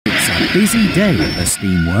It's a busy day at the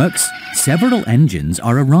steamworks. Several engines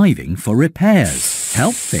are arriving for repairs.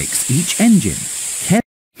 Help fix each engine.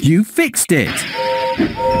 You fixed it!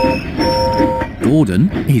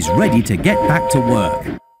 Gordon is ready to get back to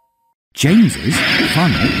work. James's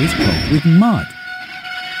funnel is clogged with mud.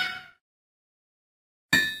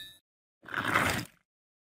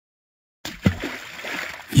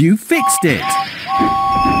 You fixed it!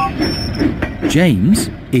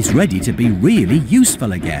 James is ready to be really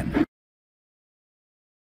useful again.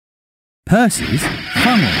 Percy's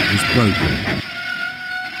funnel is broken.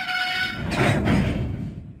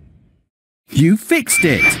 You fixed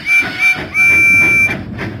it!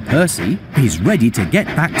 Percy is ready to get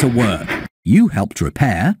back to work. You helped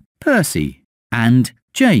repair Percy and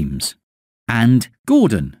James and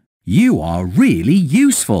Gordon. You are really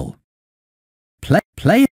useful.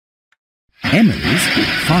 Play. Emily's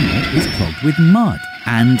funnel is clogged with mud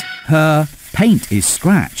and her paint is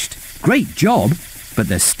scratched. Great job, but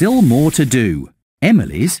there's still more to do.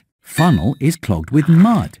 Emily's funnel is clogged with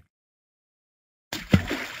mud.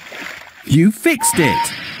 You fixed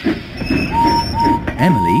it!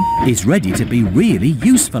 Emily is ready to be really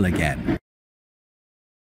useful again.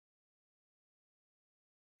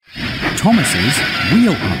 Thomas's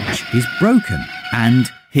wheel arch is broken and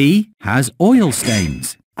he has oil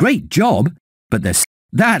stains. Great job, but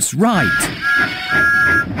that's right!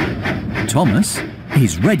 Thomas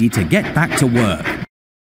is ready to get back to work.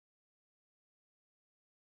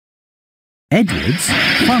 Edward's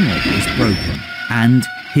funnel is broken and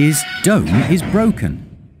his dome is broken.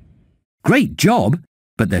 Great job,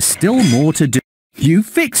 but there's still more to do. You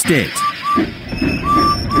fixed it!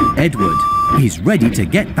 Edward is ready to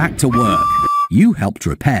get back to work. You helped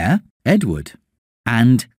repair Edward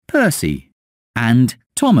and Percy and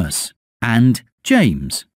Thomas and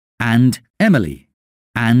James and Emily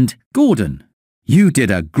and Gordon. You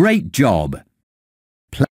did a great job.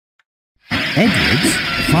 Edward's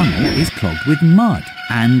funnel is clogged with mud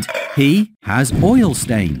and he has oil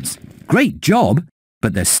stains. Great job,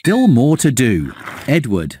 but there's still more to do.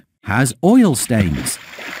 Edward has oil stains.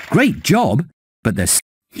 Great job, but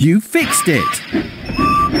you fixed it!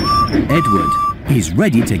 Edward is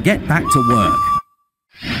ready to get back to work.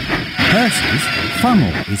 Percy's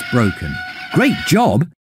funnel is broken. Great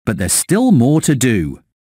job, but there's still more to do.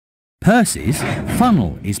 Percy's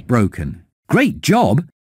funnel is broken. Great job,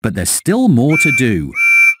 but there's still more to do.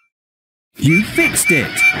 You fixed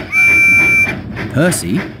it!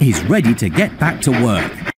 Percy is ready to get back to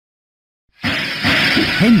work.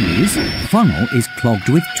 Henry's funnel is clogged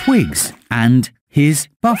with twigs and his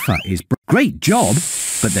buffer is Great job,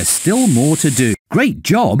 but there's still more to do. Great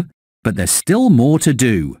job, but there's still more to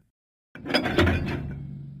do.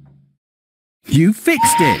 You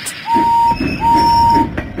fixed it!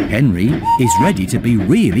 Henry is ready to be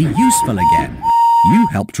really useful again. You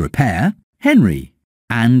helped repair Henry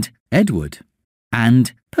and Edward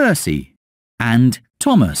and Percy and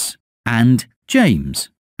Thomas and James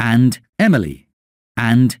and Emily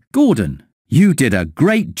and Gordon. You did a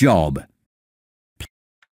great job.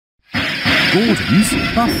 Gordon's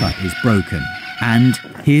buffer is broken and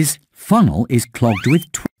his funnel is clogged with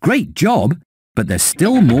Great job, but there's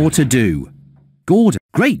still more to do. Gordon,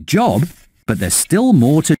 great job, but there's still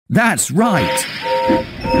more to... That's right!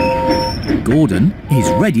 Gordon is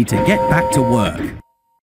ready to get back to work.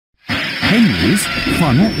 Henry's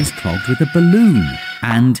funnel is clogged with a balloon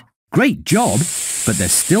and great job, but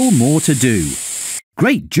there's still more to do.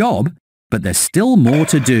 Great job, but there's still more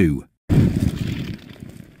to do.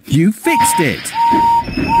 You fixed it!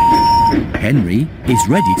 Henry is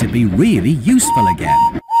ready to be really useful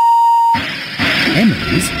again.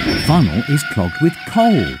 Emily's funnel is clogged with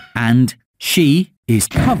coal and she is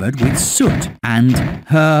covered with soot and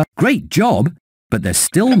her great job, but there's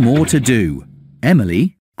still more to do.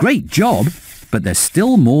 Emily, great job, but there's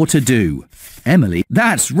still more to do. Emily,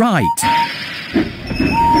 that's right!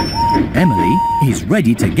 Emily is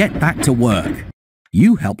ready to get back to work.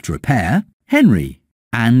 You helped repair Henry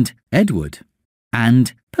and Edward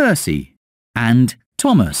and Percy and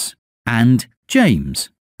Thomas and James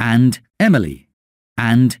and Emily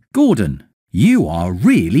and Gordon. You are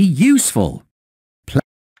really useful.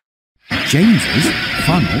 James's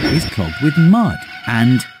funnel is clogged with mud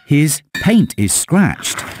and his paint is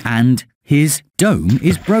scratched and his dome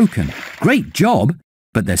is broken. Great job,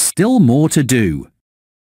 but there's still more to do.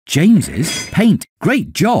 James's paint,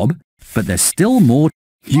 great job, but there's still more.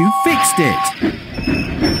 You fixed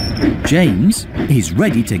it! James is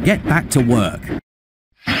ready to get back to work.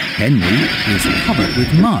 Henry is covered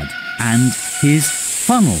with mud and his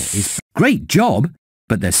funnel is great job,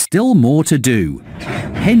 but there's still more to do.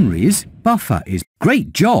 Henry's buffer is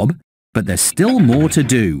great job, but there's still more to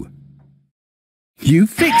do. You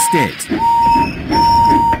fixed it!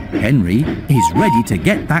 Henry is ready to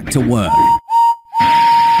get back to work.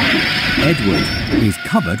 Edward is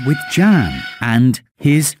covered with jam and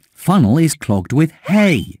his funnel is clogged with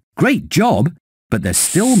hay. Great job, but there's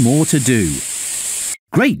still more to do.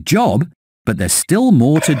 Great job, but there's still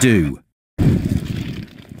more to do.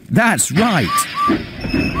 That's right!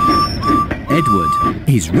 Edward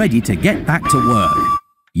is ready to get back to work.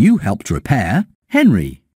 You helped repair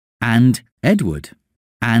Henry and Edward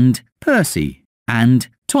and Percy and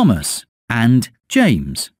Thomas and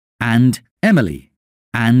James and Emily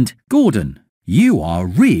and Gordon. You are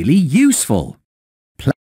really useful.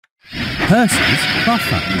 Percy's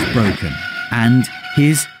buffer is broken and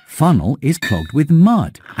his funnel is clogged with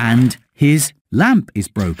mud and his lamp is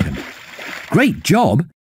broken. Great job,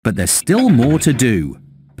 but there's still more to do.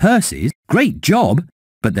 Percy's great job,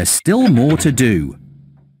 but there's still more to do.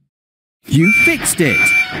 You fixed it!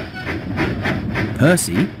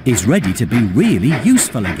 Percy is ready to be really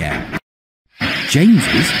useful again.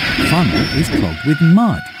 James's funnel is clogged with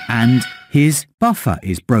mud and his buffer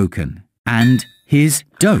is broken and his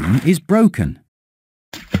dome is broken.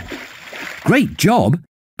 Great job,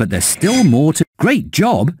 but there's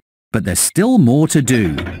still more to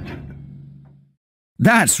do.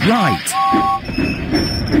 That's right!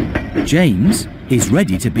 James is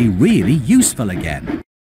ready to be really useful again.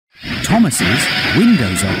 Thomas's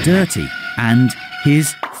windows are dirty and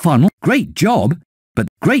his funnel. Great job,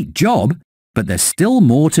 but there's still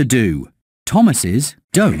more to do. Thomas's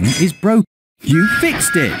dome is broken. You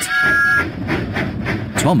fixed it!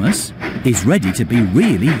 Thomas is ready to be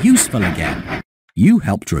really useful again. You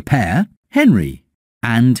helped repair Henry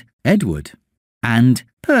and Edward and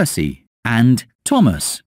Percy and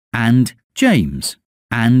Thomas and James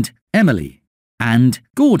and Emily and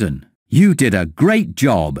Gordon. You did a great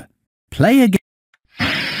job. Play again.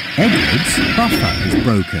 Edward's buffer is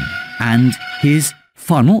broken and his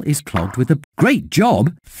funnel is clogged with a great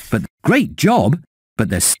job, but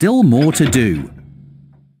there's still more to do.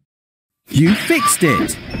 You fixed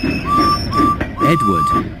it!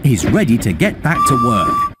 Edward is ready to get back to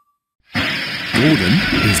work. Gordon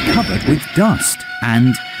is covered with dust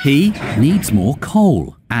and he needs more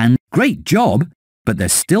coal. And great job, but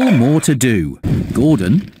there's still more to do.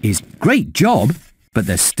 Gordon is great job, but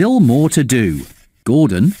there's still more to do.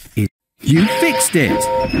 Gordon is... You fixed it!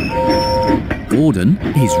 Gordon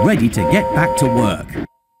is ready to get back to work.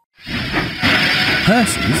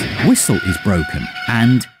 Percy's whistle is broken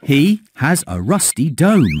and he has a rusty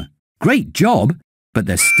dome. Great job, but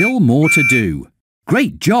there's still more to do.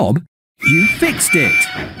 Great job, you fixed it!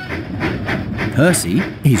 Percy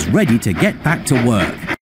is ready to get back to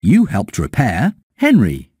work. You helped repair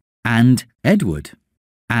Henry and Edward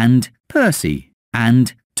and Percy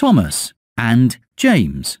and Thomas and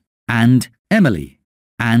James and Emily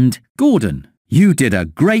and Gordon. You did a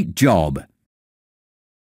great job.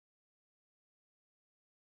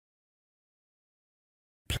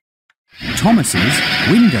 Thomas's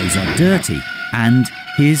windows are dirty and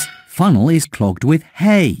his funnel is clogged with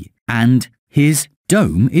hay and his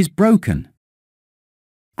dome is broken.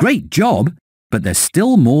 Great job, but there's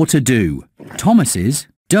still more to do. Thomas's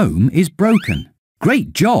dome is broken.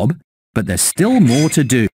 Great job, but there's still more to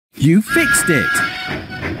do. You fixed it!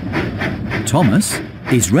 Thomas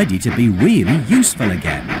is ready to be really useful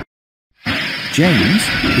again. James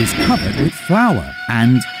is covered with flour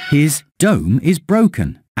and his dome is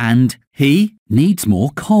broken and he needs more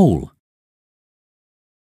coal.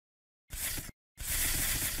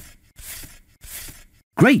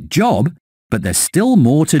 Great job, but there's still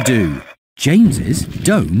more to do. James's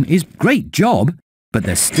dome is great job, but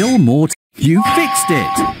there's still more to... You fixed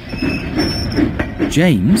it!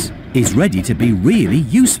 James is ready to be really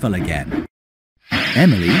useful again.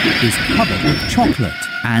 Emily is covered with chocolate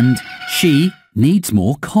and she needs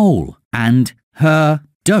more coal and her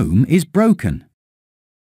dome is broken.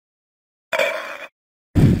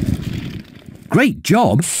 Great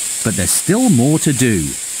job, but there's still more to do.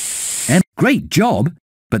 Great job,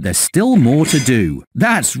 but there's still more to do.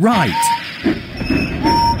 That's right!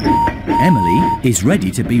 Emily is ready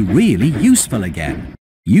to be really useful again.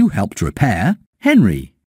 You helped repair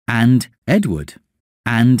Henry and Edward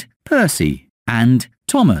and Percy and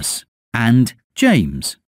Thomas and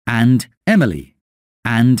James and Emily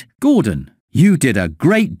and Gordon. You did a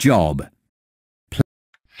great job.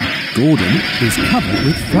 Gordon is covered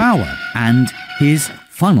with flour and his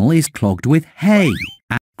funnel is clogged with hay.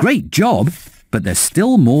 Great job, but there's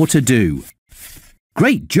still more to do.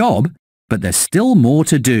 Great job, but there's still more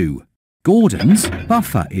to do. Gordon's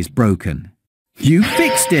buffer is broken. You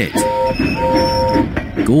fixed it!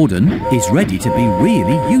 Gordon is ready to be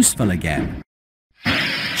really useful again.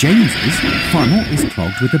 James's funnel is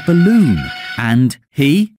clogged with a balloon and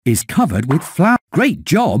he is covered with flour. Great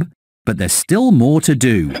job, but there's still more to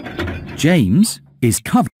do. James is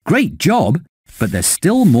covered. Great job, but there's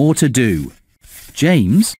still more to do.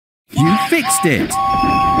 James, you fixed it!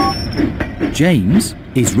 James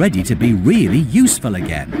is ready to be really useful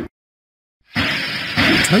again.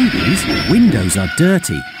 Toby's windows are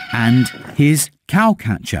dirty and his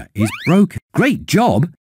cowcatcher is broken. Great job,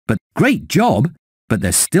 but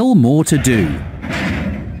there's still more to do.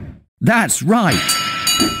 That's right!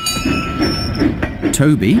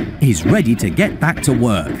 Toby is ready to get back to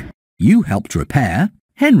work. You helped repair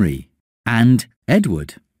Henry and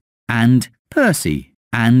Edward and Percy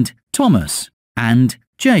and Thomas and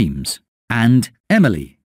James and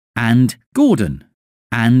Emily and Gordon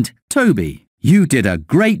and Toby. You did a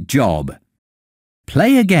great job.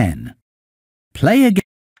 Play again. Play again.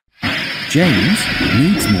 James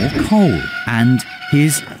needs more coal and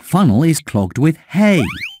his funnel is clogged with hay.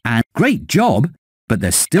 And great job, but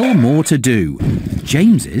there's still more to do.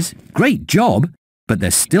 James's great job, but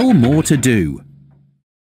there's still more to do.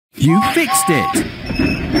 You fixed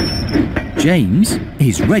it! James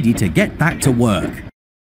is ready to get back to work.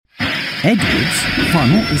 Edward's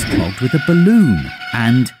funnel is clogged with a balloon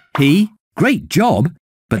and great job,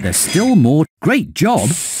 but there's still more. Great job,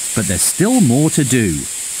 but there's still more to do.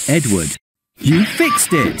 Edward, you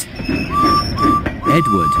fixed it!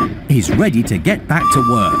 Edward is ready to get back to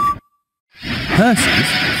work.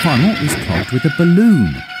 Percy's funnel is clogged with a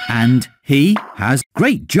balloon and he has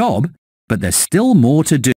great job, but there's still more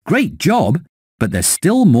to do. Great job, but there's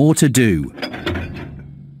still more to do.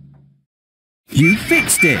 You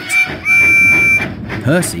fixed it!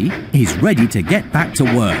 Percy is ready to get back to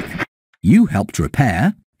work. You helped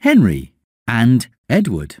repair Henry and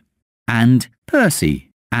Edward and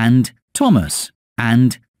Percy and Thomas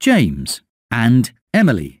and James and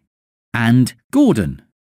Emily and Gordon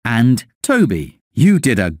and Toby. You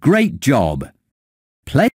did a great job.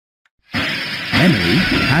 Play. Emily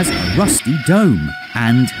has a rusty dome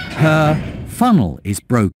and her funnel is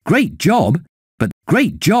broke. Great job,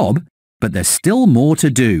 but there's still more to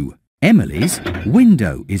do. Emily's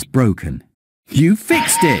window is broken. You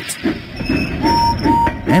fixed it!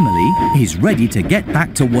 Emily is ready to get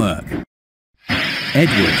back to work.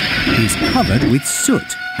 Edward is covered with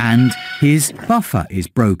soot and his buffer is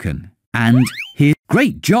broken. And his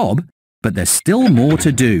great job, but there's still more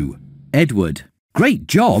to do. Edward, great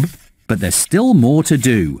job, but there's still more to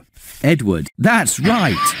do. Edward, that's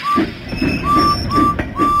right!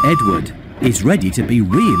 Edward is ready to be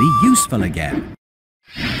really useful again.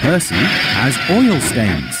 Percy has oil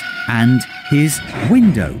stains and his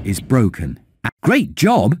window is broken. Great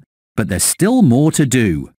job, but there's still more to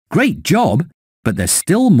do. Great job, but there's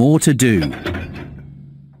still more to do.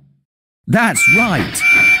 That's right!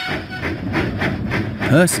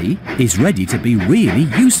 Percy is ready to be really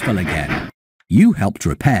useful again. You helped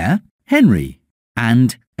repair Henry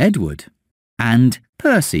and Edward and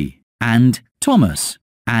Percy and Thomas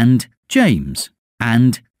and James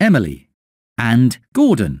and Emily and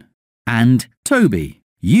Gordon and Toby.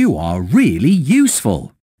 You are really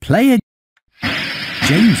useful. Play again.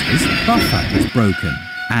 James's buffer is broken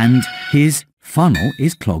and his funnel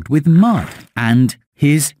is clogged with mud and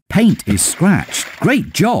his paint is scratched.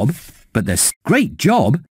 Great job, but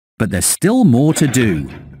there's still more to do.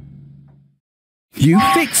 You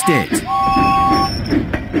fixed it!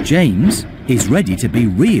 James is ready to be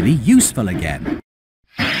really useful again.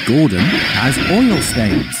 Gordon has oil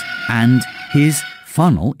stains and his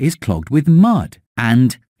funnel is clogged with mud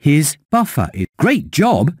and his buffer is great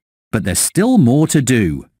job, but there's still more to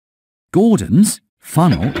do. Gordon's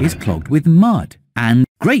funnel is clogged with mud and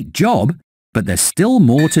great job, but there's still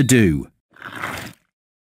more to do.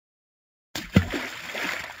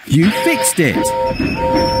 You fixed it!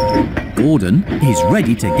 Gordon is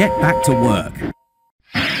ready to get back to work.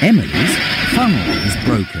 Emily's funnel is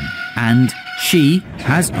broken and she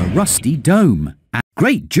has a rusty dome.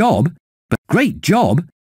 Great job,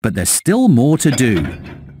 but there's still more to do.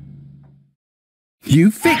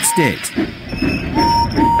 You fixed it!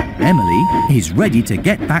 Emily is ready to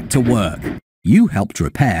get back to work. You helped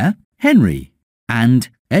repair Henry and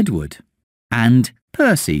Edward and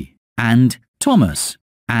Percy and Thomas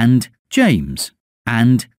and James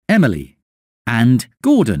and Emily and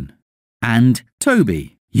Gordon and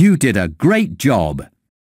Toby. You did a great job.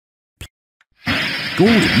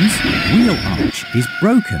 Gordon's wheel arch is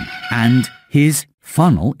broken and his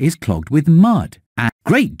funnel is clogged with mud.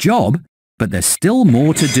 Great job, but there's still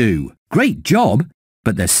more to do. Great job,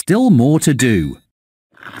 but there's still more to do.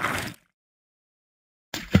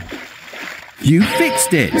 You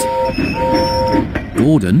fixed it!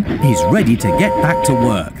 Gordon is ready to get back to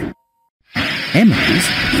work. Emily's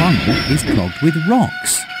funnel is clogged with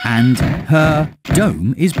rocks and her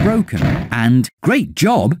dome is broken. And great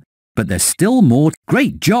job, but there's still more.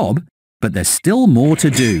 Great job, but there's still more to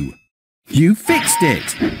do. You fixed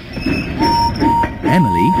it!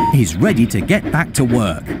 Emily is ready to get back to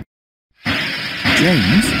work.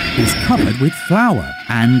 James is covered with flour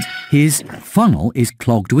and his funnel is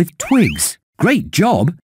clogged with twigs. Great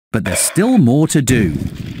job, but there's still more to do.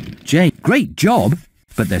 Great job,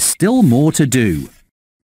 but there's still more to do.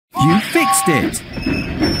 You fixed it!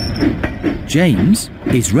 James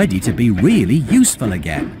is ready to be really useful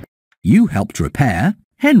again. You helped repair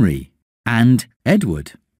Henry and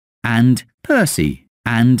Edward and Percy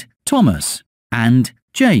and Thomas and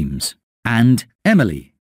James and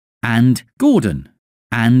Emily and Gordon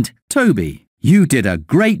and Toby. You did a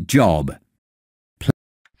great job.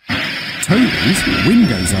 Toby's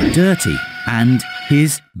windows are dirty and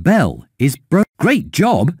his bell is broke. Great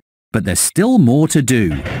job, but there's still more to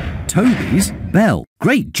do. Toby's bell.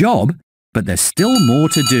 Great job, but there's still more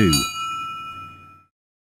to do.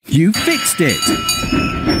 You fixed it!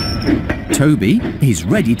 Toby is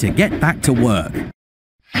ready to get back to work.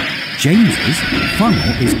 James's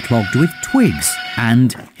funnel is clogged with twigs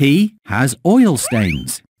and he has oil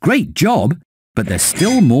stains. Great job, but there's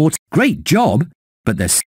still more. Great job, but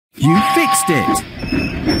there's... You fixed it!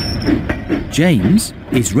 James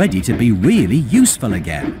is ready to be really useful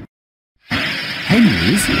again.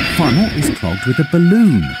 Henry's funnel is clogged with a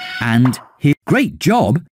balloon and his... Great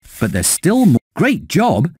job, but there's still more. Great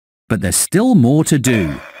job, but there's still more to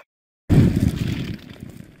do.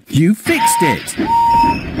 You fixed it!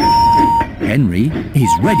 Henry is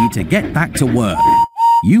ready to get back to work.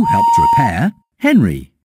 You helped repair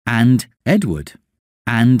Henry and Edward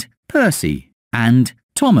and Percy and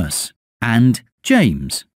Thomas and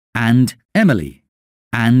James and Emily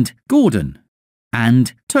and Gordon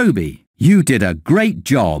and Toby. You did a great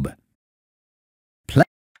job.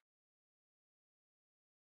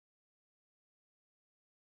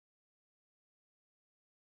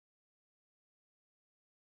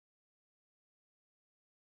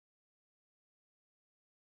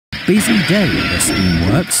 Busy day at the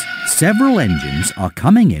steamworks. Several engines are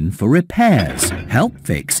coming in for repairs. Help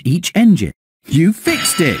fix each engine. You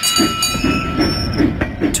fixed it!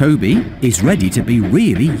 Toby is ready to be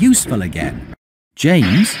really useful again.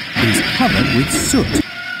 James is covered with soot.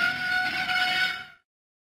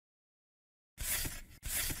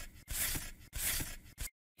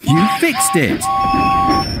 You fixed it!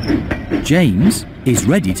 James is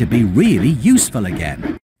ready to be really useful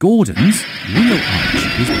again. Gordon's wheel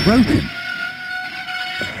arch is broken.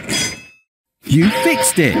 You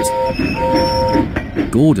fixed it!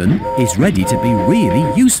 Gordon is ready to be really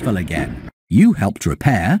useful again. You helped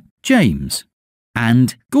repair James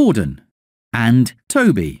and Gordon and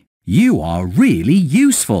Toby. You are really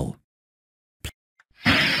useful.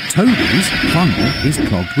 Toby's funnel is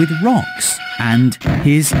clogged with rocks and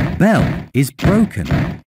his bell is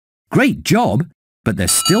broken. Great job, but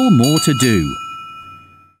there's still more to do.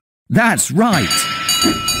 That's right!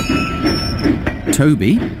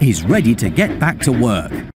 Toby is ready to get back to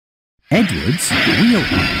work. Edward's wheel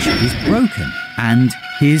arch is broken and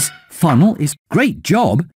his funnel is... Great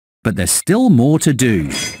job, but there's still more to do.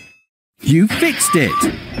 You fixed it!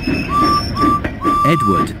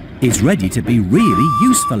 Edward is ready to be really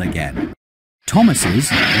useful again. Thomas's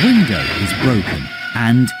window is broken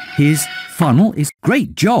and his funnel is...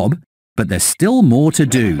 Great job, but there's still more to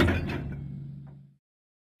do.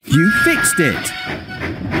 You fixed it!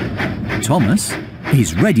 Thomas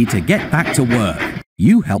is ready to get back to work.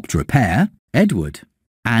 You helped repair Edward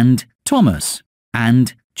and Thomas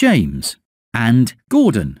and James and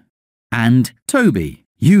Gordon and Toby.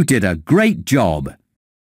 You did a great job.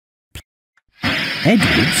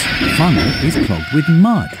 Edward's funnel is clogged with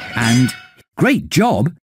mud and... Great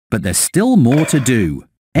job, but there's still more to do.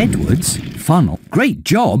 Edward's funnel... Great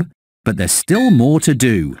job, but there's still more to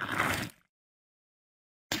do.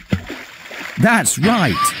 That's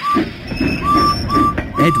right!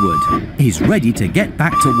 Edward is ready to get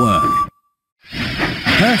back to work.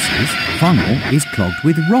 Percy's funnel is clogged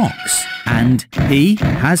with rocks and he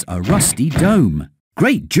has a rusty dome.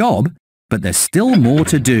 Great job, but there's still more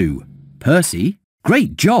to do. Percy,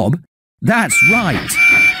 great job. That's right!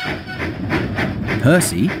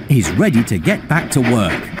 Percy is ready to get back to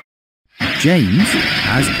work. James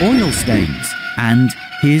has oil stains and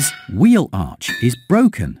his wheel arch is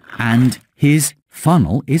broken and his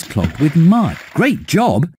funnel is clogged with mud. Great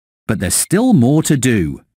job, but there's still more to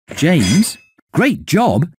do. James, great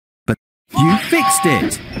job, but you fixed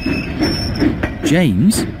it.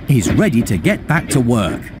 James is ready to get back to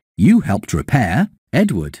work. You helped repair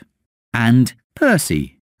Edward and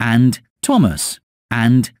Percy and Thomas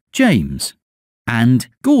and James and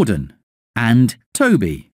Gordon and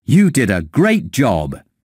Toby. You did a great job.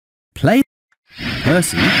 Play.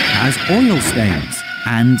 Percy has oil stains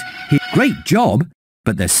and his great job,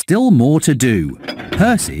 but there's still more to do.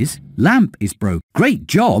 Percy's lamp is broke. Great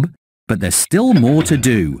job, but there's still more to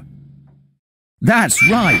do. That's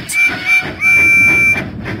right.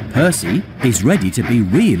 Percy is ready to be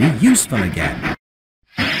really useful again.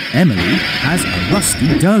 Emily has a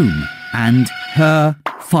rusty dome and her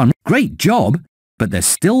fun. Great job, but there's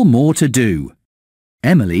still more to do.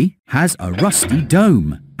 Emily has a rusty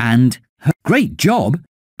dome and her great job,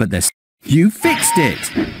 but there's you fixed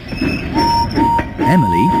it.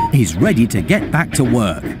 Emily is ready to get back to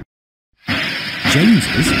work.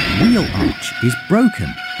 James's wheel arch is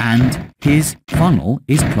broken and his funnel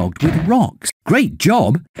is clogged with rocks. Great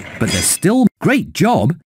job, but there's still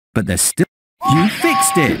you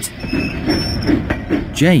fixed it.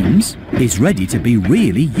 James is ready to be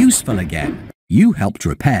really useful again. You helped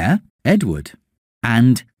repair Edward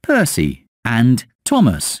and Percy and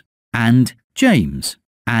Thomas and James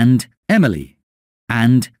and Emily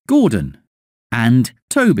and Gordon and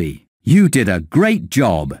Toby. You did a great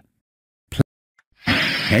job.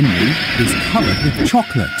 Henry is covered with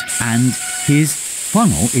chocolate and his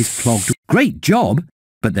funnel is clogged. Great job,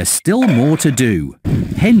 but there's still more to do.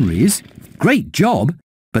 Henry's great job,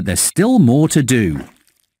 but there's still more to do.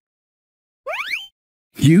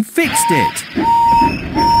 You fixed it.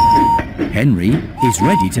 Henry is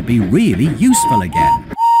ready to be really useful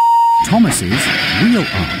again. Thomas's wheel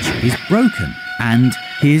arch is broken and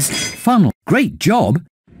his funnel. Great job,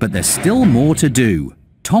 but there's still more to do.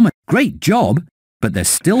 Thomas, great job, but there's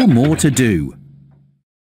still more to do.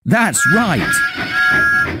 That's right.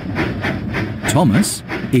 Thomas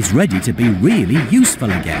is ready to be really useful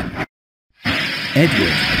again.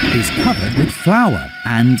 Edward is covered with flour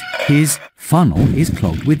and his funnel is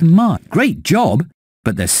clogged with mud. Great job,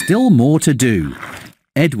 but there's still more to do.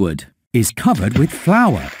 Edward is covered with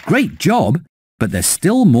flour. Great job, but there's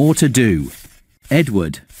still more to do.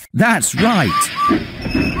 Edward, that's right.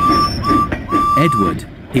 Edward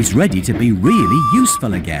is ready to be really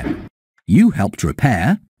useful again. You helped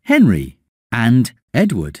repair Henry and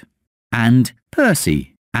Edward and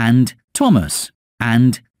Percy and Thomas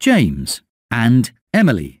and James and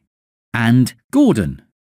Emily and Gordon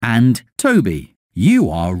and Toby. You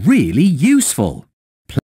are really useful.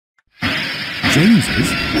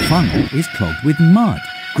 James's funnel is clogged with mud.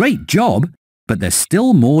 Great job, but there's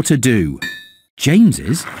still more to do.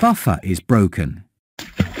 James's buffer is broken.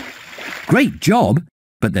 Great job,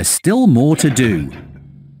 but there's still more to do.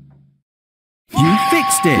 You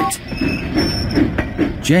fixed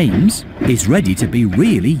it. James is ready to be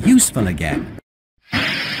really useful again.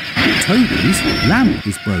 Toby's lamp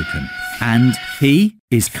is broken and he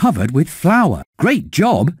is covered with flour. Great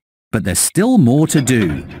job, but there's still more to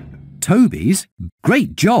do. Toby's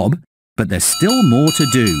great job, but there's still more to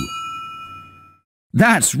do.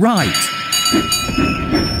 That's right.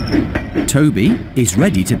 Toby is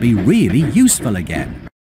ready to be really useful again.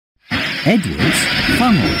 Edward's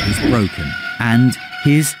funnel is broken and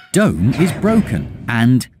his dome is broken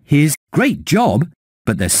and his great job,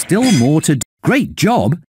 but there's still more to do. Great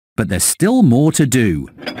job, but there's still more to do.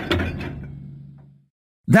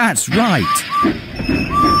 That's right.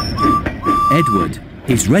 Edward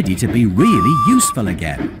is ready to be really useful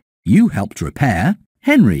again. You helped repair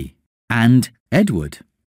Henry and Edward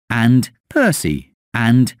and Percy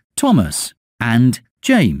and Thomas and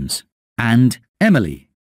James and Emily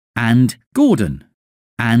and Gordon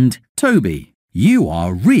and Toby. You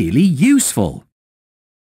are really useful.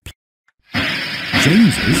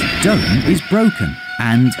 James's dome is broken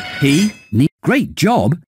and he needs great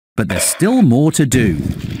job, but there's still more to do.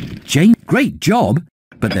 James, great job,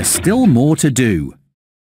 but there's still more to do.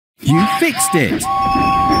 You fixed it.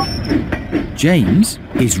 James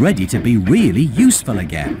is ready to be really useful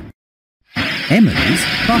again. Emily's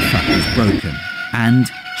buffer is broken and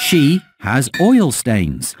she has oil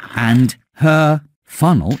stains and her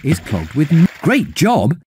funnel is clogged with great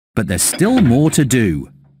job, but there's still more to do.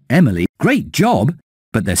 Emily, great job,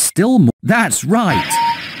 but there's still more. That's right.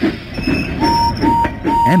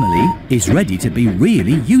 Emily is ready to be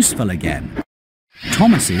really useful again.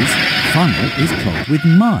 Thomas's funnel is clogged with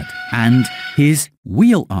mud and his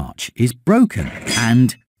wheel arch is broken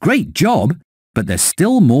and great job, but there's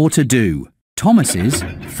still more to do. Thomas's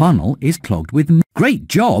funnel is clogged with great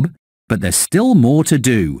job, but there's still more to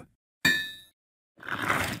do.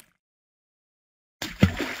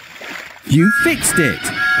 You fixed it!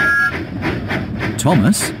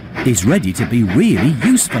 Thomas is ready to be really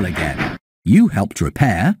useful again. You helped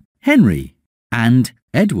repair Henry and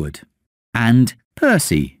Edward and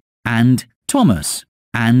Percy and Thomas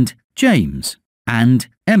and James and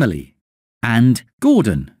Emily and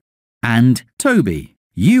Gordon and Toby.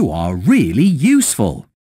 You are really useful.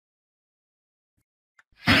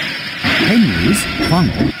 Henry's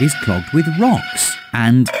funnel is clogged with rocks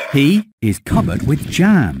and he is covered with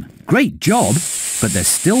jam. Great job, but there's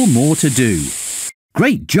still more to do.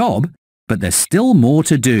 Great job, but there's still more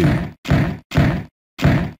to do.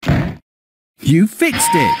 You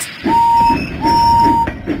fixed it!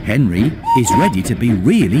 Henry is ready to be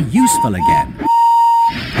really useful again.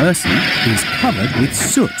 Percy is covered with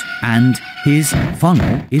soot and his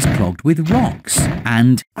funnel is clogged with rocks.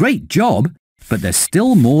 And great job, but there's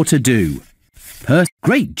still more to do.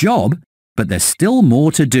 Great job, but there's still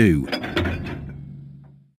more to do.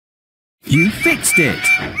 You fixed it!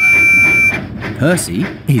 Percy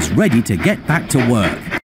is ready to get back to work.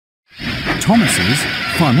 Thomas's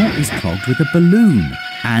funnel is clogged with a balloon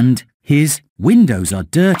and his windows are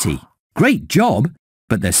dirty. Great job,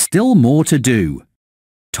 but there's still more to do.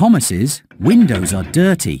 Thomas's windows are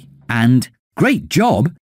dirty and great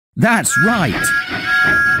job, that's right.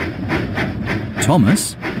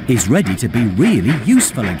 Thomas is ready to be really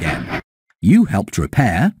useful again. You helped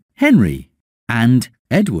repair Henry and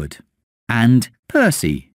Edward and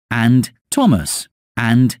Percy and Thomas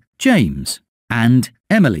and James and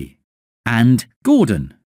Emily and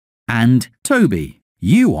Gordon and Toby.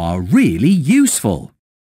 You are really useful.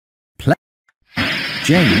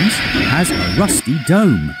 James has a rusty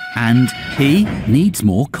dome and he needs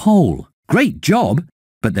more coal. Great job,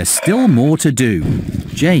 but there's still more to do.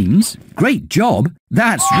 James, great job,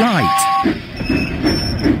 that's right.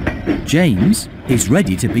 James is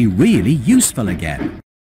ready to be really useful again.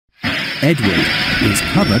 Edward is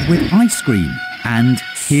covered with ice cream and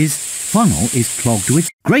his funnel is clogged with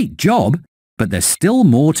great job, but there's still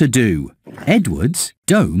more to do. Edward's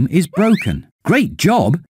dome is broken. Great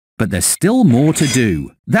job, but there's still more to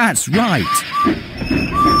do. That's right.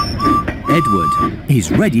 Edward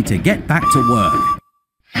is ready to get back to work.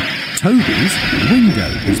 Toby's window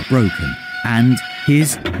is broken and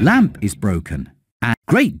his lamp is broken. And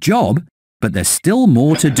great job, but there's still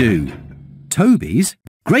more to do. Toby's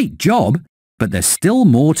great job, but there's still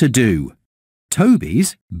more to do.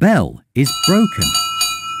 Toby's bell is broken.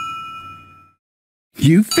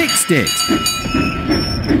 You fixed it!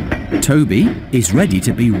 Toby is ready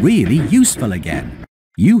to be really useful again.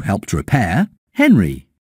 You helped repair Henry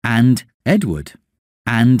and Edward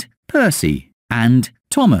and Percy and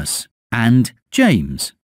Thomas and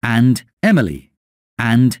James and Emily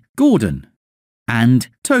and Gordon and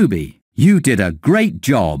Toby. You did a great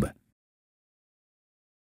job.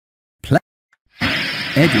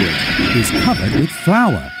 Edward is covered with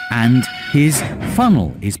flour and his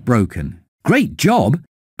funnel is broken. Great job,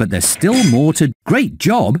 but there's still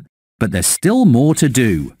more to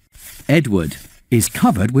do. Edward is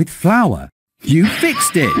covered with flour. You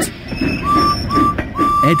fixed it!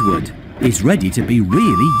 Edward is ready to be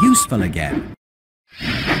really useful again.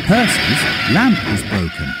 Percy's lamp is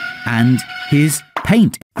broken and his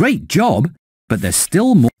paint. Great job, but there's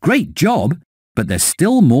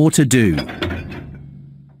still more to do.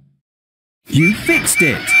 You fixed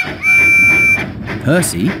it!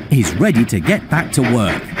 Percy is ready to get back to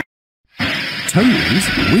work. Toby's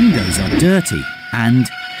windows are dirty and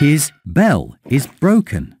his bell is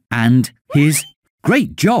broken and his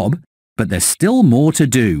great job, but there's still more to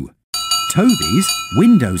do. Toby's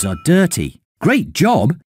windows are dirty. Great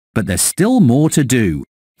job, but there's still more to do.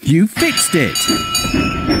 You fixed it!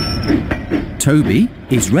 Toby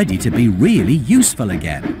is ready to be really useful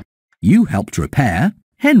again. You helped repair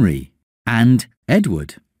Henry and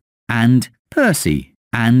Edward and Percy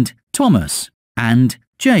and Thomas and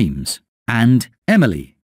James and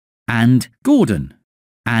Emily and Gordon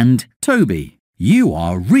and Toby. You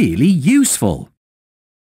are really useful.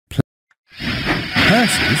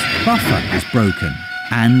 Percy's buffer is broken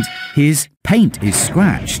and his paint is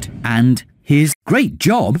scratched and his great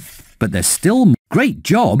job, but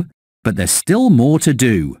there's still more to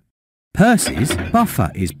do. Percy's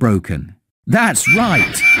buffer is broken. That's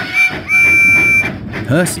right.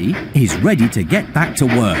 Percy is ready to get back to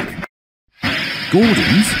work.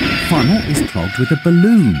 Gordon's funnel is clogged with a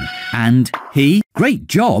balloon and great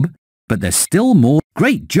job, but there's still more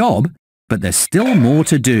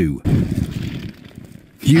to do.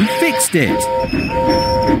 You fixed it!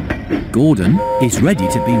 Gordon is ready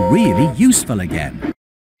to be really useful again.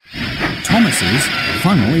 Thomas's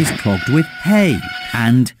funnel is clogged with hay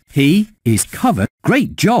and he is covered.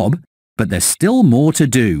 Great job, but there's still more to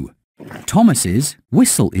do. Thomas's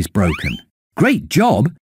whistle is broken. Great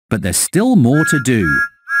job, but there's still more to do.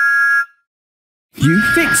 You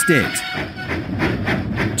fixed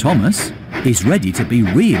it! Thomas is ready to be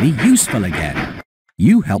really useful again.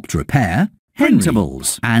 You helped repair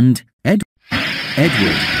intervals, and Edward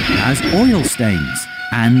has oil stains,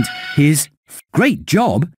 and his great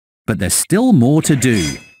job, but there's still more to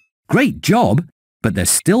do. Great job, but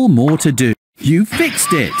there's still more to do. You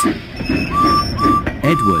fixed it!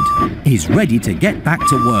 Edward is ready to get back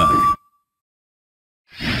to work.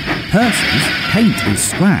 Percy's paint is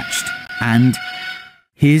scratched, and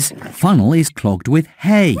his funnel is clogged with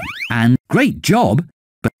hay. And great job,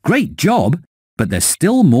 but there's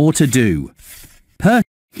still more to do.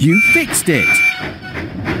 You fixed it!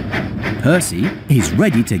 Percy is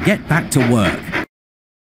ready to get back to work.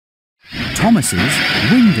 Thomas's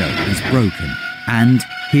window is broken, and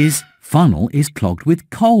his funnel is clogged with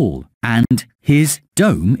coal, and his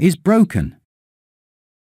dome is broken.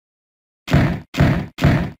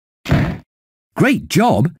 Great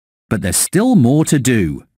job, but there's still more to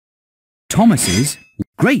do. Thomas's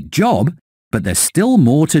great job, but there's still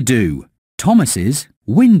more to do. Thomas's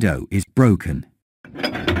window is broken.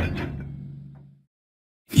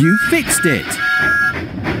 You fixed it!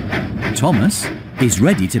 Thomas is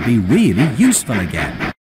ready to be really useful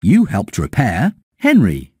again. You helped repair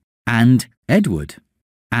Henry, and Edward,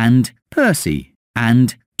 and Percy,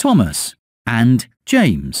 and Thomas, and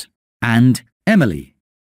James, and Emily,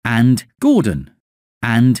 and Gordon,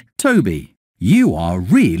 and Toby. You are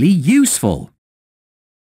really useful.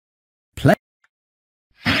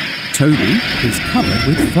 Toby is covered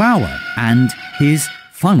with flour, and his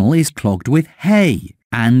funnel is clogged with hay,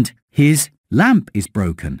 and his lamp is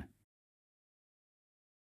broken.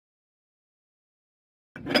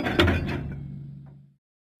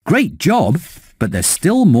 Great job, but there's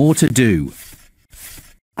still more to do.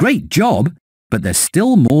 Great job, but there's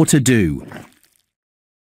still more to do.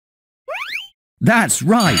 That's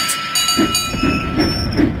right!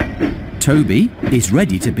 Toby is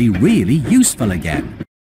ready to be really useful again.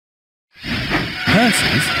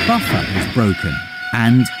 Percy's buffer is broken,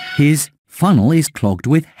 and his funnel is clogged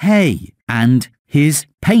with hay, and his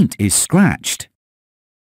paint is scratched.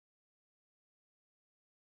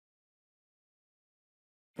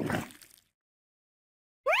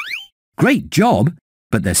 Great job,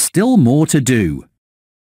 but there's still more to do.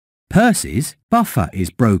 Percy's buffer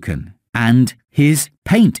is broken, and his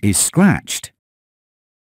paint is scratched.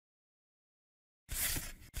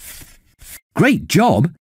 Great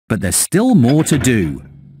job, but there's still more to do.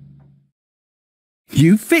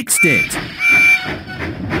 You fixed it!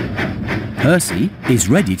 Percy is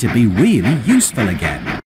ready to be really useful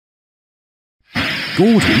again.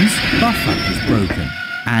 Gordon's buffer is broken,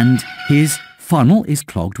 and his funnel is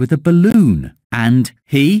clogged with a balloon, and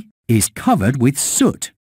he is covered with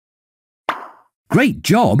soot. Great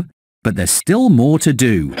job, but there's still more to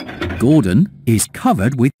do. Gordon is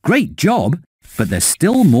covered with great job, but there's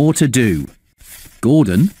still more to do.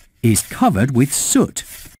 Gordon is covered with soot.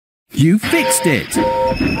 You fixed it!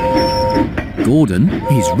 Gordon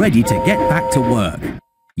is ready to get back to work.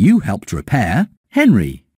 You helped repair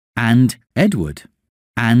Henry, and Edward,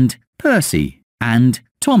 and Percy, and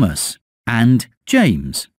Thomas, and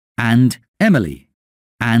James, and Emily,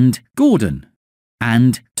 and Gordon,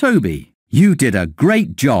 and Toby. You did a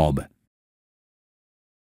great job.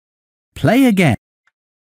 Play again.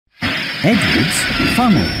 Edward's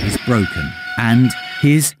funnel is broken, and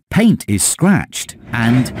his paint is scratched,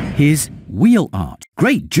 and his wheel art.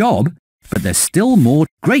 Great job, but there's still more.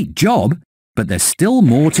 Great job, but there's still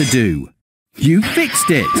more to do. You fixed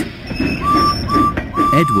it!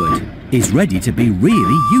 Edward is ready to be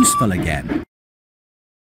really useful again.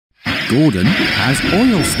 Gordon has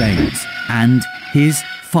oil stains, and his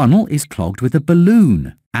funnel is clogged with a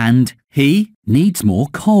balloon, and he needs more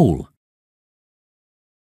coal.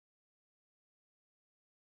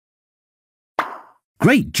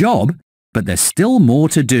 Great job, but there's still more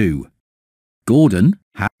to do. Gordon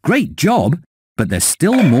had great job, but there's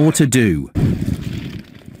still more to do.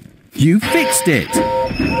 You fixed it!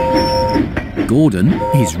 Gordon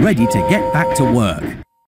is ready to get back to work.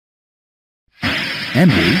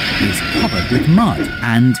 Emily is covered with mud,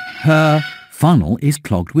 and her funnel is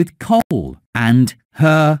clogged with coal, and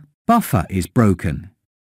her buffer is broken.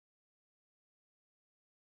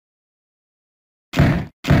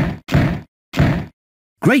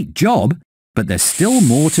 Great job, but there's still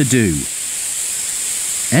more to do.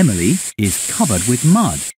 Emily is covered with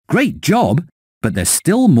mud. Great job, but there's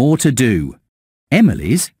still more to do.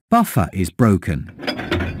 Emily's buffer is broken.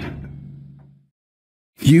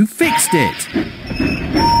 You fixed it!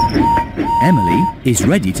 Emily is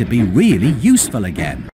ready to be really useful again.